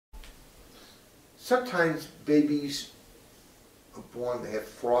sometimes babies are born, they have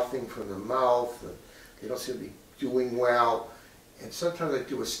frothing from the mouth, and they don't seem to be doing well. And sometimes they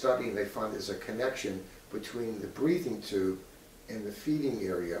do a study and they find there's a connection between the breathing tube and the feeding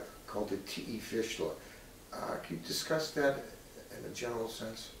area called the TE fistula. Can you discuss that in a general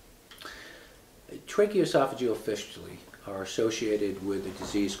sense? Tracheoesophageal fistulae are associated with a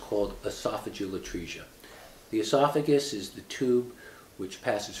disease called esophageal atresia. The esophagus is the tube which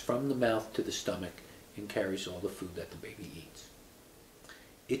passes from the mouth to the stomach and carries all the food that the baby eats.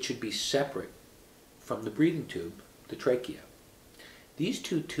 It should be separate from the breathing tube, the trachea. These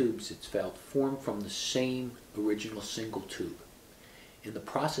two tubes, it's felt, form from the same original single tube. In the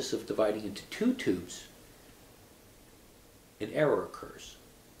process of dividing into two tubes, an error occurs,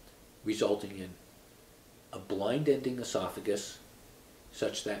 resulting in a blind-ending esophagus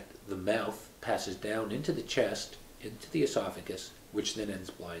such that the mouth passes down into the chest, into the esophagus, which then ends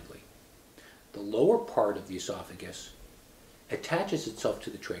blindly. The lower part of the esophagus attaches itself to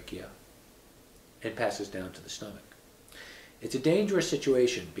the trachea and passes down to the stomach. It's a dangerous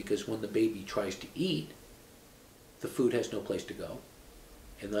situation because when the baby tries to eat, the food has no place to go,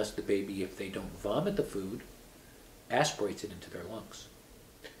 and thus the baby, if they don't vomit the food, aspirates it into their lungs.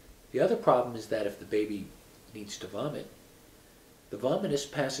 The other problem is that if the baby needs to vomit, the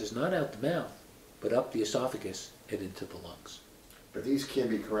vomitus passes not out the mouth, but up the esophagus and into the lungs. But these can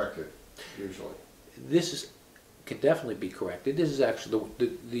be corrected, usually. Can definitely be corrected. This is actually,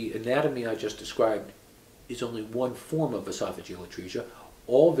 the anatomy I just described is only one form of esophageal atresia.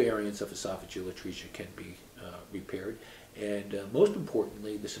 All variants of esophageal atresia can be repaired. And most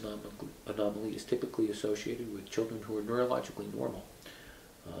importantly, this anomaly is typically associated with children who are neurologically normal.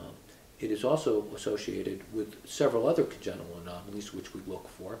 It is also associated with several other congenital anomalies which we look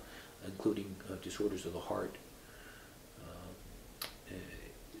for, including disorders of the heart.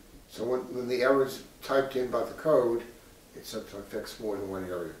 So when the error is typed in by the code, it sometimes affects more than one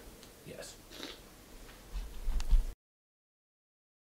area. Yes.